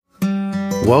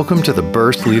Welcome to the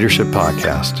Burst Leadership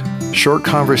Podcast. Short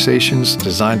conversations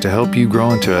designed to help you grow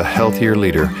into a healthier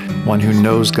leader, one who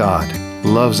knows God,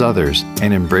 loves others,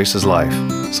 and embraces life.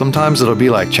 Sometimes it'll be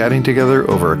like chatting together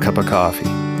over a cup of coffee,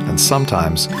 and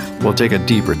sometimes we'll take a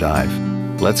deeper dive.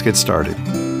 Let's get started.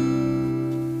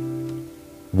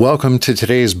 Welcome to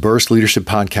today's Burst Leadership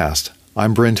Podcast.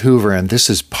 I'm Brent Hoover, and this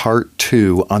is part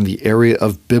 2 on the area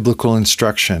of biblical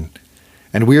instruction.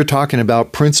 And we are talking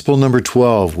about principle number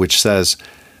 12, which says,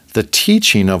 the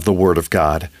teaching of the Word of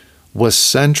God was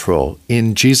central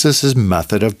in Jesus'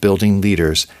 method of building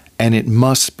leaders, and it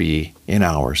must be in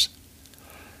ours.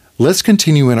 Let's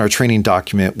continue in our training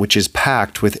document, which is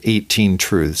packed with 18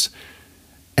 truths.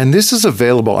 And this is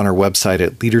available on our website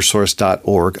at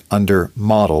leadersource.org under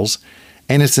Models,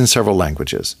 and it's in several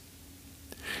languages.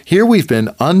 Here we've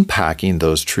been unpacking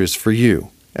those truths for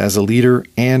you as a leader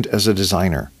and as a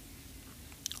designer.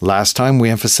 Last time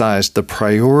we emphasized the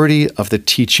priority of the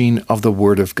teaching of the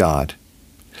Word of God.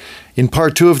 In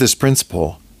part 2 of this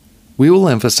principle, we will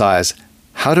emphasize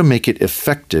how to make it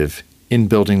effective in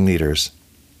building leaders.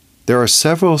 There are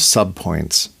several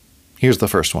subpoints. Here's the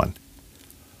first one.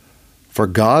 For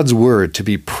God's Word to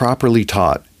be properly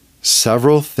taught,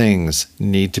 several things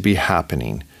need to be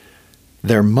happening.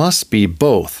 There must be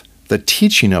both the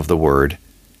teaching of the Word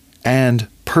and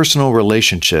personal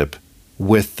relationship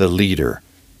with the leader.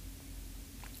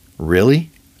 Really?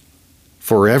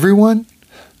 For everyone?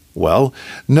 Well,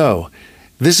 no.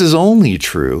 This is only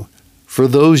true for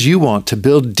those you want to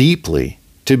build deeply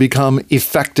to become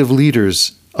effective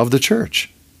leaders of the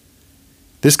church.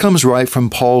 This comes right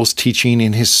from Paul's teaching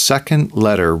in his second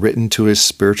letter written to his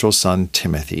spiritual son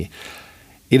Timothy.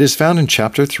 It is found in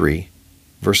chapter 3,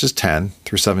 verses 10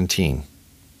 through 17.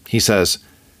 He says,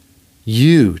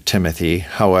 "You, Timothy,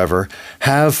 however,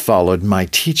 have followed my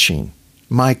teaching,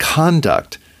 my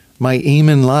conduct, my aim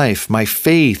in life, my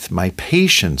faith, my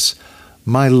patience,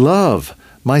 my love,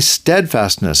 my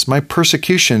steadfastness, my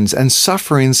persecutions and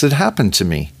sufferings that happened to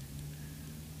me."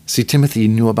 See, Timothy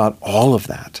knew about all of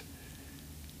that.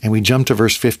 And we jump to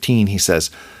verse 15. He says,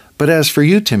 "But as for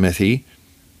you, Timothy,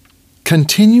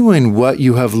 continue in what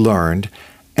you have learned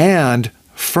and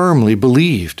firmly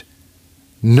believed,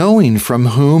 knowing from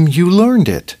whom you learned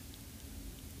it."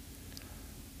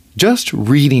 Just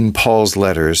reading Paul's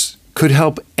letters could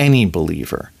help any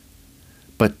believer.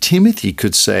 But Timothy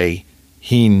could say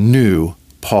he knew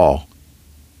Paul.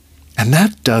 And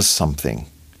that does something.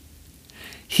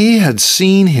 He had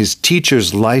seen his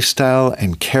teacher's lifestyle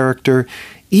and character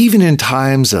even in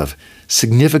times of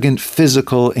significant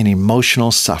physical and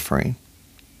emotional suffering.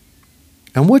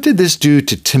 And what did this do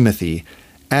to Timothy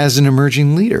as an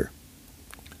emerging leader?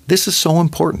 This is so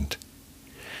important.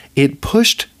 It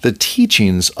pushed the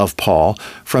teachings of Paul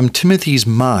from Timothy's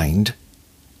mind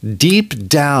deep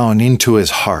down into his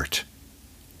heart.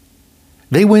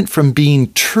 They went from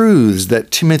being truths that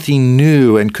Timothy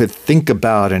knew and could think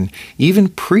about and even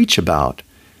preach about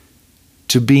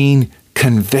to being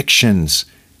convictions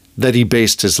that he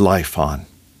based his life on.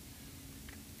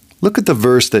 Look at the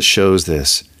verse that shows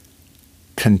this.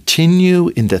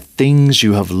 Continue in the things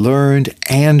you have learned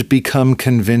and become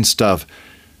convinced of,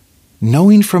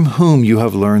 knowing from whom you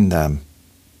have learned them.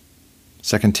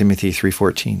 2 Timothy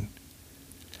 3:14.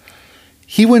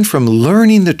 He went from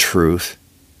learning the truth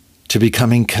to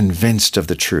becoming convinced of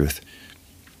the truth.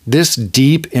 This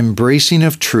deep embracing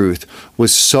of truth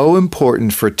was so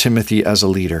important for Timothy as a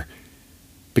leader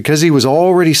because he was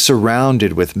already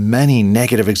surrounded with many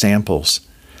negative examples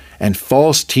and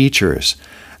false teachers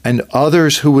and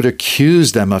others who would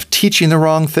accuse them of teaching the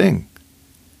wrong thing.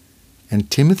 And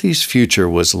Timothy's future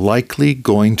was likely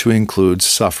going to include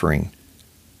suffering.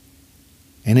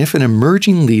 And if an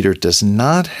emerging leader does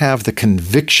not have the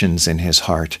convictions in his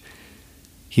heart,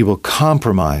 he will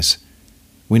compromise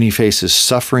when he faces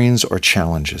sufferings or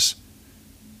challenges.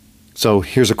 So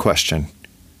here's a question.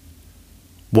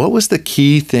 What was the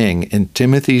key thing in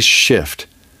Timothy's shift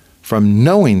from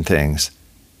knowing things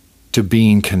to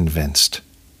being convinced?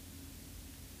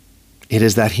 It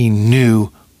is that he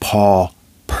knew Paul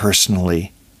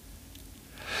personally.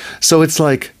 So it's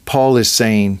like Paul is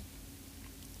saying,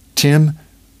 Tim,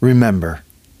 remember,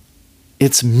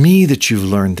 it's me that you've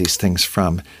learned these things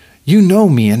from. You know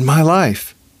me and my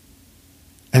life.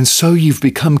 And so you've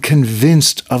become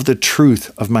convinced of the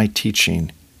truth of my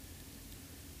teaching.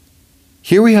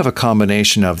 Here we have a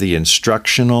combination of the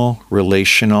instructional,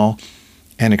 relational,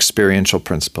 and experiential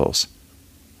principles.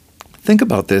 Think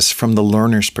about this from the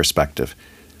learner's perspective.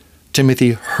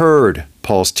 Timothy heard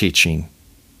Paul's teaching.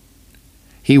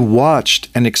 He watched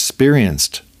and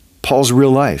experienced Paul's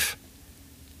real life,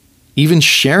 even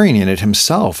sharing in it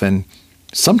himself and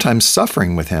sometimes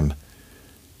suffering with him.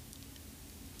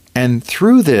 And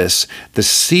through this, the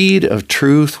seed of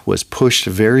truth was pushed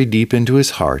very deep into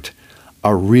his heart.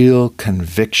 A real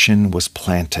conviction was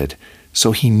planted,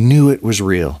 so he knew it was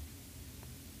real.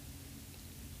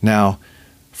 Now,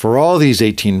 for all these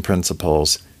 18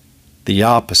 principles, the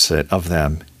opposite of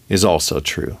them is also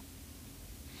true.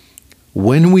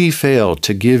 When we fail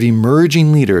to give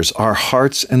emerging leaders our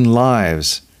hearts and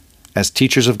lives as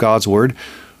teachers of God's Word,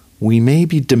 we may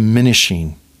be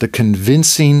diminishing the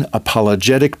convincing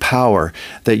apologetic power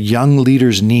that young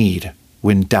leaders need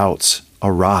when doubts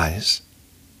arise.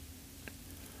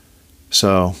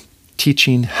 So,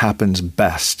 teaching happens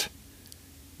best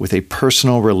with a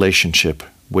personal relationship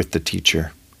with the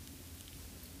teacher.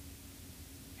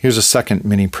 Here's a second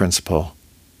mini principle.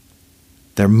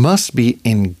 There must be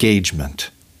engagement.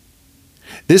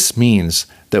 This means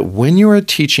that when you are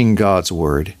teaching God's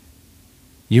Word,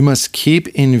 you must keep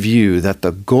in view that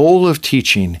the goal of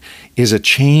teaching is a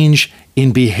change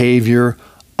in behavior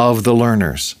of the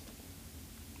learners.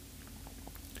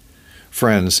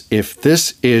 Friends, if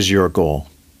this is your goal,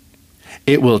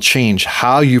 it will change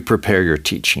how you prepare your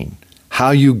teaching,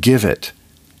 how you give it,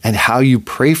 and how you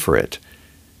pray for it.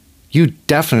 You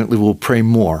definitely will pray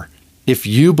more if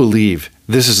you believe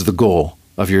this is the goal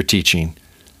of your teaching.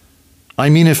 I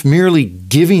mean, if merely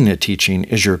giving a teaching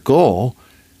is your goal,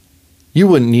 you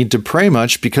wouldn't need to pray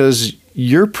much because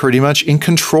you're pretty much in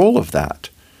control of that.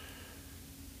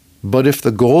 But if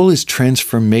the goal is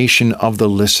transformation of the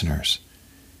listeners,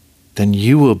 then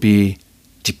you will be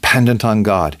dependent on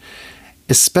God,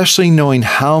 especially knowing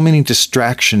how many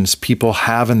distractions people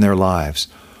have in their lives,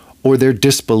 or their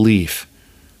disbelief,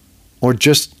 or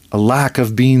just a lack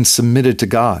of being submitted to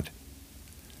God.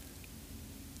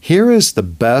 Here is the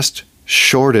best,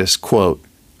 shortest quote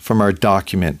from our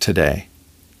document today.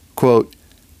 Quote,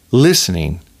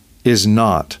 "Listening is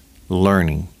not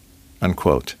learning,"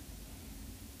 unquote.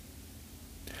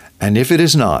 And if it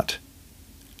is not,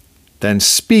 then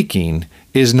speaking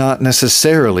is not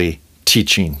necessarily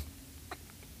teaching.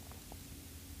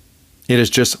 It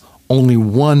is just only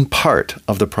one part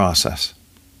of the process.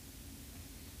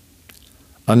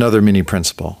 Another mini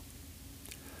principle.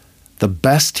 The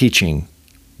best teaching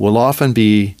will often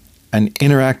be an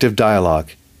interactive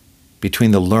dialogue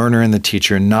between the learner and the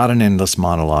teacher, not an endless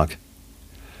monologue.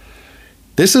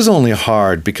 This is only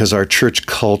hard because our church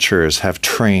cultures have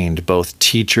trained both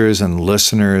teachers and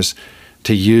listeners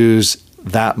to use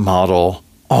that model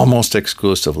almost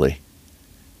exclusively.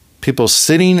 People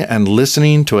sitting and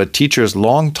listening to a teacher's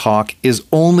long talk is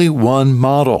only one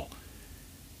model.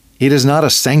 It is not a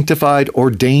sanctified,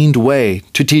 ordained way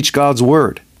to teach God's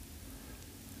Word.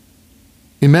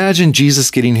 Imagine Jesus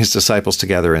getting his disciples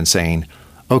together and saying,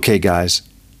 "Okay, guys,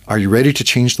 are you ready to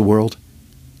change the world?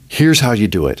 Here's how you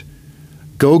do it.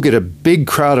 Go get a big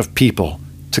crowd of people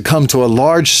to come to a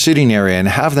large sitting area and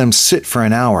have them sit for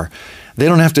an hour. They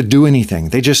don't have to do anything.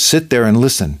 They just sit there and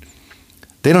listen.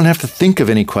 They don't have to think of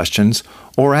any questions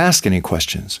or ask any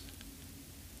questions.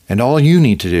 And all you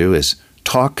need to do is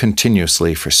talk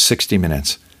continuously for 60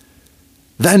 minutes.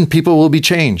 Then people will be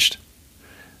changed.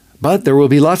 But there will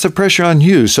be lots of pressure on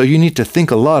you, so you need to think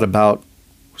a lot about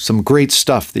some great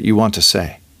stuff that you want to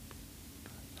say."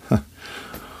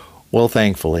 Well,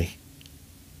 thankfully,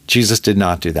 Jesus did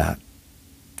not do that.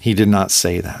 He did not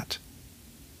say that.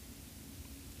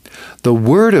 The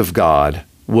Word of God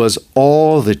was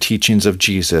all the teachings of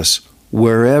Jesus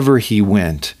wherever he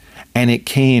went, and it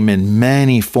came in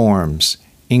many forms,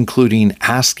 including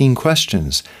asking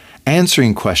questions,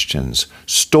 answering questions,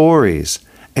 stories,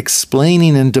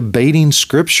 explaining and debating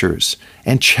scriptures,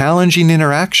 and challenging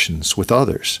interactions with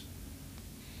others.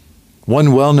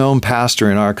 One well-known pastor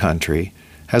in our country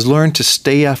has learned to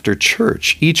stay after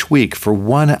church each week for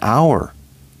 1 hour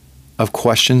of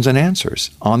questions and answers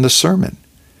on the sermon,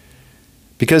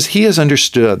 because he has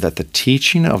understood that the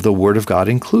teaching of the Word of God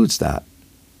includes that.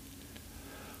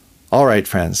 All right,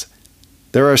 friends,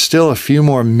 there are still a few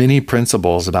more mini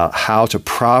principles about how to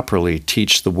properly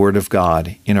teach the Word of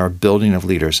God in our building of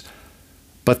leaders.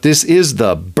 But this is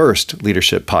the Burst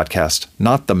Leadership Podcast,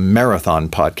 not the Marathon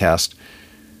Podcast.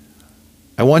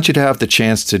 I want you to have the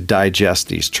chance to digest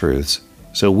these truths,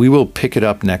 so we will pick it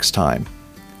up next time.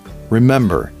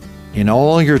 Remember, in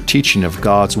all your teaching of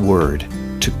God's Word,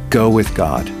 to go with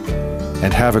God,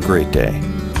 and have a great day.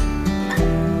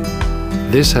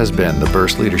 This has been the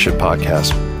Burst Leadership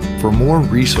Podcast. For more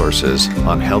resources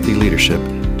on healthy leadership,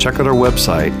 check out our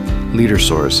website,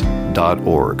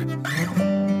 leadersource.org.